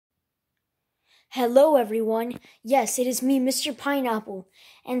Hello everyone, yes, it is me, Mr. Pineapple,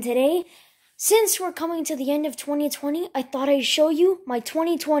 and today, since we're coming to the end of 2020, I thought I'd show you my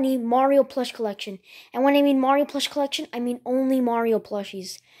 2020 Mario plush collection. And when I mean Mario plush collection, I mean only Mario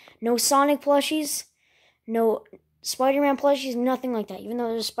plushies. No Sonic plushies, no Spider-Man plushies, nothing like that, even though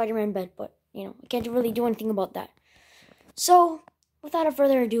there's a Spider-Man bed, but, I can't really do anything about that. So, without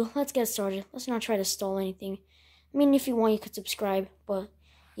further ado, let's get started. Let's not try to stall anything. I mean, if you want, you could subscribe, but,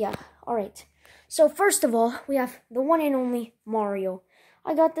 yeah, alright. So first of all, we have the one and only Mario.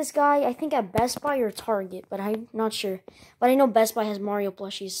 I got this guy, I think at Best Buy or Target, but I'm not sure. But I know Best Buy has Mario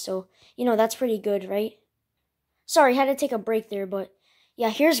plushies, so, that's pretty good, right? Sorry, had to take a break there, but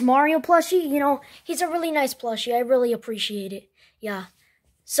yeah, here's Mario plushie. He's a really nice plushie. I really appreciate it. Yeah.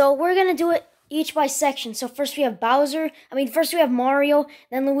 So we're going to do it each by section. So first we have first we have Mario,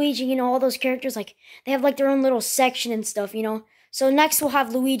 then Luigi, all those characters, they have their own little section and stuff, So next we'll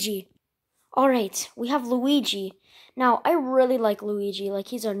have Luigi. Alright, we have Luigi. Now, I really like Luigi.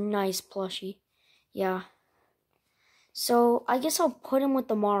 He's a nice plushie. Yeah. So, I guess I'll put him with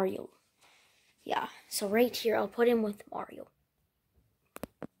the Mario. Yeah, so right here, I'll put him with Mario.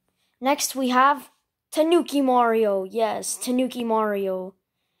 Next, we have Tanuki Mario. Yes, Tanuki Mario.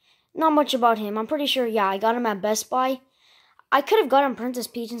 Not much about him. I'm pretty sure, I got him at Best Buy. I could have gotten Princess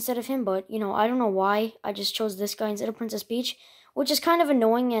Peach instead of him, but, I don't know why. I just chose this guy instead of Princess Peach, which is kind of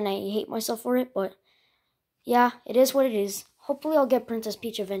annoying, and I hate myself for it, but yeah, it is what it is. Hopefully I'll get Princess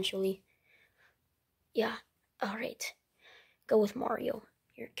Peach eventually. Yeah, alright. Go with Mario,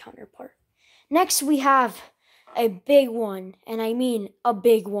 your counterpart. Next, we have a big one, and I mean a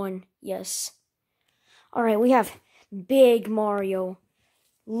big one, yes. Alright, we have Big Mario.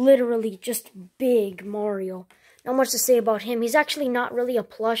 Literally just Big Mario. Not much to say about him. He's actually not really a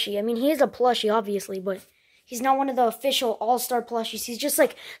plushie. I mean, he is a plushie, obviously, but he's not one of the official all-star plushies. He's just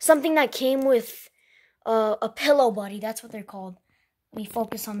something that came with a pillow buddy. That's what they're called. Let me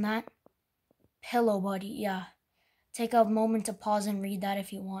focus on that. Pillow buddy, yeah. Take a moment to pause and read that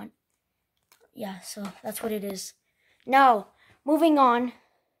if you want. Yeah, so that's what it is. Now, moving on.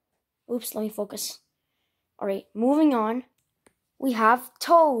 Oops, let me focus. Alright, moving on. We have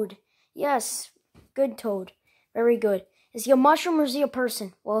Toad. Yes, good Toad. Very good. Is he a mushroom or is he a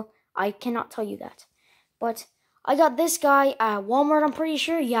person? Well, I cannot tell you that. But I got this guy at Walmart, I'm pretty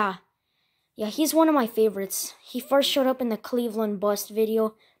sure. Yeah, he's one of my favorites. He first showed up in the Cleveland Bust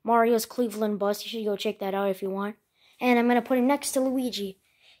video. Mario's Cleveland Bust. You should go check that out if you want. And I'm going to put him next to Luigi.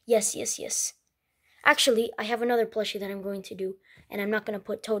 Yes. Actually, I have another plushie that I'm going to do. And I'm not going to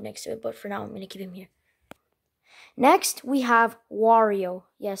put Toad next to it, but for now I'm going to keep him here. Next, we have Wario.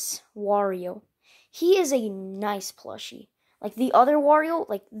 Yes, Wario. He is a nice plushie. The other Wario,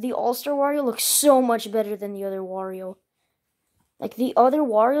 the All-Star Wario, looks so much better than the other Wario. The other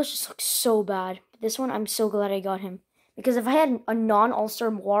Wario's just look so bad. But this one, I'm so glad I got him. Because if I had a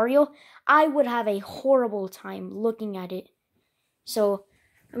non-All-Star Wario, I would have a horrible time looking at it. So,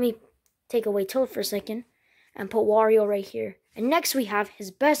 let me take away Toad for a second and put Wario right here. And next we have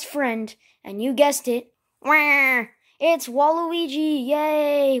his best friend, and you guessed it. It's Waluigi!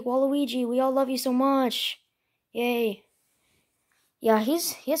 Yay! Waluigi, we all love you so much. Yay. Yeah, he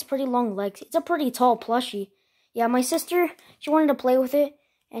has pretty long legs. It's a pretty tall plushie. Yeah, my sister, she wanted to play with it,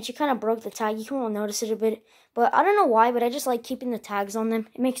 and she kind of broke the tag. You can all notice it a bit. But I don't know why, but I just like keeping the tags on them.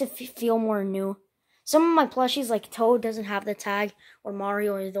 It makes it feel more new. Some of my plushies, like Toad, doesn't have the tag, or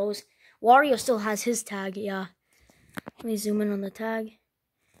Mario, or those. Wario still has his tag, yeah. Let me zoom in on the tag.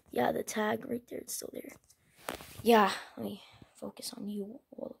 Yeah, the tag right there, it's still there. Yeah, let me focus on you,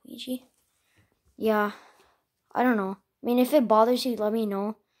 Waluigi. Yeah, I don't know. I mean, if it bothers you, let me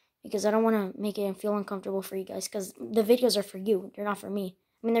know. Because I don't want to make it feel uncomfortable for you guys. Because the videos are for you. They're not for me.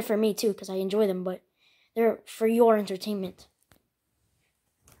 I mean, they're for me too. Because I enjoy them. But they're for your entertainment.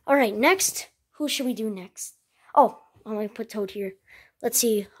 Alright, next. Who should we do next? Oh, I'm going to put Toad here. Let's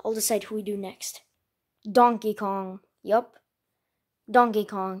see. I'll decide who we do next. Donkey Kong. Yup. Donkey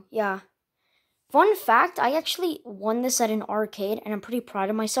Kong. Yeah. Fun fact, I actually won this at an arcade. And I'm pretty proud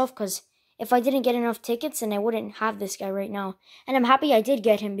of myself. Because if I didn't get enough tickets, then I wouldn't have this guy right now. And I'm happy I did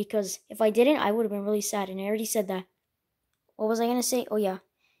get him, because if I didn't, I would have been really sad, and I already said that. What was I going to say? Oh, yeah.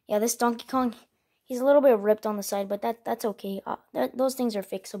 Yeah, this Donkey Kong, he's a little bit ripped on the side, but that's okay. Those things are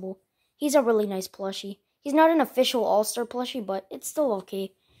fixable. He's a really nice plushie. He's not an official all-star plushie, but it's still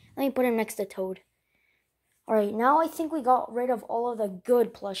okay. Let me put him next to Toad. Alright, now I think we got rid of all of the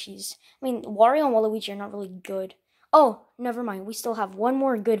good plushies. I mean, Wario and Waluigi are not really good. Oh, never mind. We still have one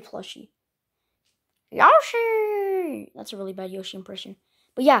more good plushie. Yoshi! That's a really bad Yoshi impression.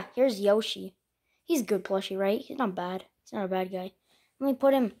 But yeah, here's Yoshi. He's good plushie, right? He's not bad. He's not a bad guy. Let me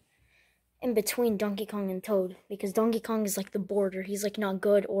put him in between Donkey Kong and Toad, because Donkey Kong is like the border. He's like not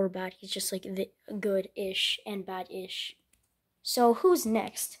good or bad. He's just like the good-ish and bad-ish. So who's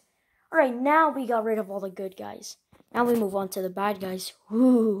next? All right, now we got rid of all the good guys. Now we move on to the bad guys.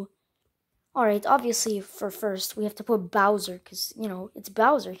 Woo. All right, obviously for first we have to put Bowser, because you know it's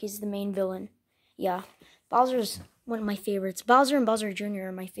Bowser. He's the main villain. Yeah, Bowser's one of my favorites. Bowser and Bowser Jr.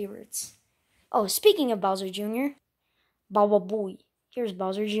 are my favorites. Oh, speaking of Bowser Jr., Baba Booey. Here's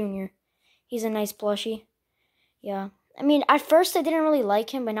Bowser Jr. He's a nice plushie. Yeah. I mean, at first I didn't really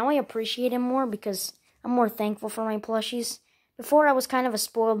like him, but now I appreciate him more because I'm more thankful for my plushies. Before I was kind of a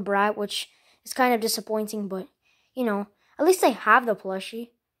spoiled brat, which is kind of disappointing, but, you know, at least I have the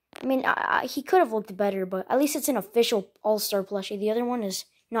plushie. I mean, he could have looked better, but at least it's an official All-Star plushie. The other one is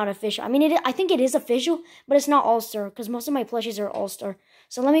not official. I mean, I think it is official, but it's not All-Star because most of my plushies are All-Star.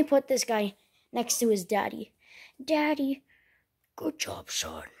 So let me put this guy next to his daddy. Daddy, good job,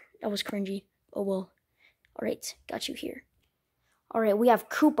 son. That was cringy. Oh, well. Alright, got you here. Alright, we have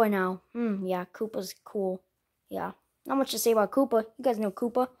Koopa now. Yeah, Koopa's cool. Yeah. Not much to say about Koopa. You guys know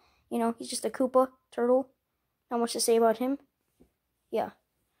Koopa. You know, he's just a Koopa turtle. Not much to say about him. Yeah.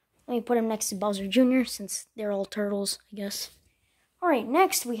 Let me put him next to Bowser Jr. since they're all turtles, I guess. Alright,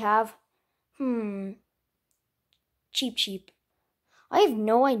 next we have... Cheep Cheep. I have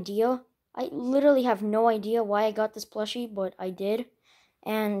no idea. I literally have no idea why I got this plushie, but I did.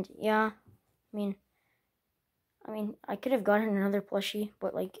 And, yeah, I mean, I could have gotten another plushie,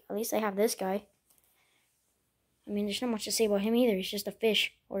 but, like, at least I have this guy. I mean, there's not much to say about him either. He's just a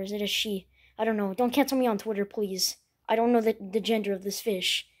fish. Or is it a she? I don't know. Don't cancel me on Twitter, please. I don't know the gender of this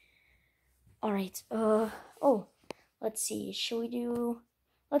fish. Alright, oh, let's see.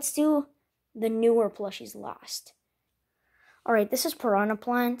 Let's do the newer plushies last. Alright, this is Piranha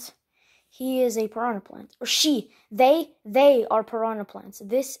Plant. He is a piranha plant. Or she. They are piranha plants.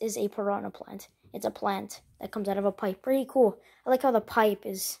 This is a piranha plant. It's a plant that comes out of a pipe. Pretty cool. I like how the pipe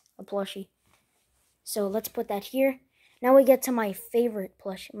is a plushie. So let's put that here. Now we get to my favorite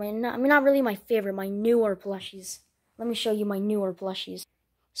plushie. Not really my favorite, my newer plushies. Let me show you my newer plushies.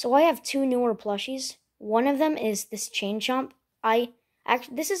 So I have two newer plushies. One of them is this Chain Chomp. I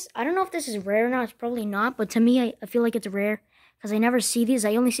don't know if this is rare or not. It's probably not. But to me, I feel like it's rare. Because I never see these.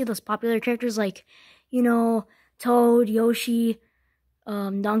 I only see those popular characters like, you know, Toad, Yoshi,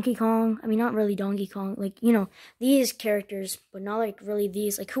 Donkey Kong. I mean, not really Donkey Kong. Like, you know, these characters. But not like really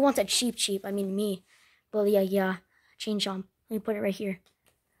these. Like, who wants a Cheep Cheep? I mean, me. But yeah. Chain Chomp. Let me put it right here.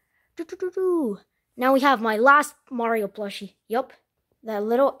 Now we have my last Mario plushie. Yup. That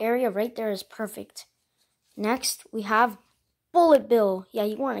little area right there is perfect. Next, we have Bullet Bill. Yeah,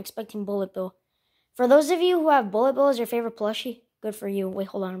 you weren't expecting Bullet Bill. For those of you who have Bullet Bill as your favorite plushie, good for you. Wait,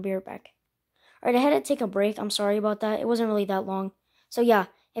 hold on, I'll be right back. Alright, I had to take a break. I'm sorry about that. It wasn't really that long. So yeah,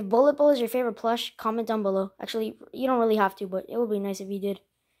 if Bullet Bill is your favorite plush, comment down below. Actually, you don't really have to, but it would be nice if you did.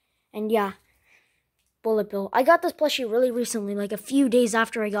 And yeah, Bullet Bill. I got this plushie really recently, like a few days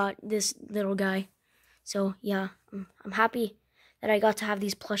after I got this little guy. So yeah, I'm happy that I got to have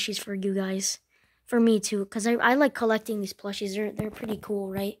these plushies for you guys. For me too, because I like collecting these plushies. They're pretty cool,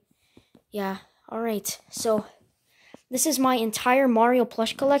 right? Yeah. Alright, so this is my entire Mario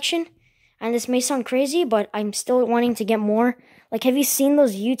plush collection, and this may sound crazy, but I'm still wanting to get more. Like, have you seen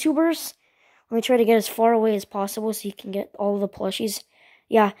those YouTubers? Let me try to get as far away as possible so you can get all of the plushies.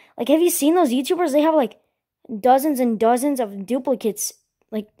 Yeah, like, have you seen those YouTubers? They have, like, dozens and dozens of duplicates.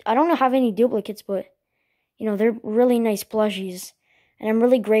 Like, I don't have any duplicates, but, you know, they're really nice plushies. And I'm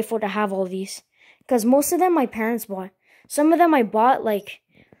really grateful to have all these. Because most of them my parents bought. Some of them I bought, like...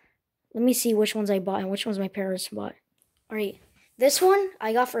 Let me see which ones I bought and which ones my parents bought. Alright, this one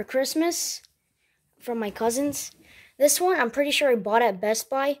I got for Christmas from my cousins. This one I'm pretty sure I bought at Best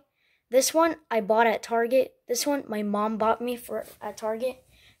Buy. This one I bought at Target. This one my mom bought me at Target.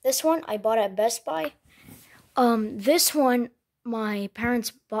 This one I bought at Best Buy. This one my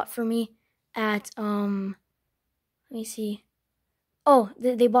parents bought for me at let me see. Oh,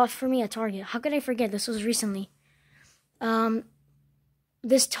 they bought for me at Target. How could I forget? This was recently.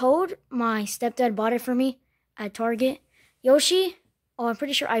 This Toad, my stepdad bought it for me at Target. Yoshi, oh, I'm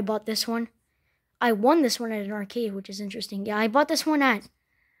pretty sure I bought this one. I won this one at an arcade, which is interesting. Yeah, I bought this one at,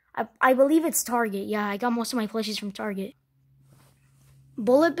 I believe it's Target. Yeah, I got most of my plushies from Target.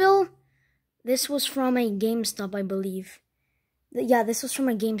 Bullet Bill, this was from a GameStop, I believe. Yeah, this was from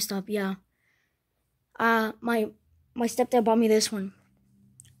a GameStop, yeah. My stepdad bought me this one.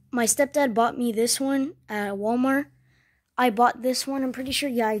 My stepdad bought me this one at Walmart. I bought this one, I'm pretty sure,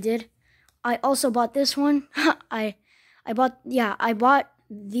 yeah, I did. I also bought this one. I bought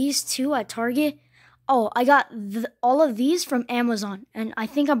these two at Target. Oh, I got all of these from Amazon, and I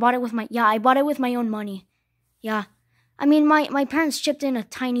think I bought it with I bought it with my own money. Yeah. I mean, my parents chipped in a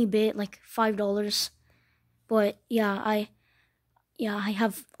tiny bit, like $5. But yeah, I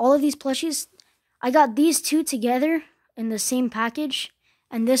have all of these plushies. I got these two together in the same package,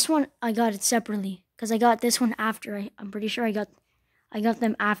 and this one I got it separately because I got this one after. I'm pretty sure I got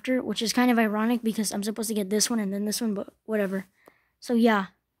them after, which is kind of ironic because I'm supposed to get this one and then this one, but whatever. So yeah.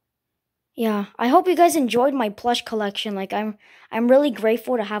 Yeah, I hope you guys enjoyed my plush collection. Like I'm really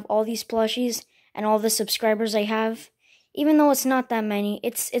grateful to have all these plushies and all the subscribers I have. Even though it's not that many,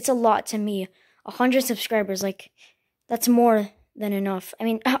 it's a lot to me. 100 subscribers, like that's more than enough. I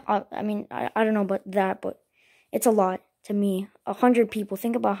mean, I don't know about that, but it's a lot to me. 100 people.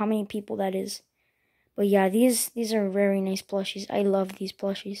 Think about how many people that is. But yeah, these are very nice plushies. I love these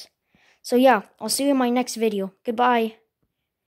plushies. So yeah, I'll see you in my next video. Goodbye.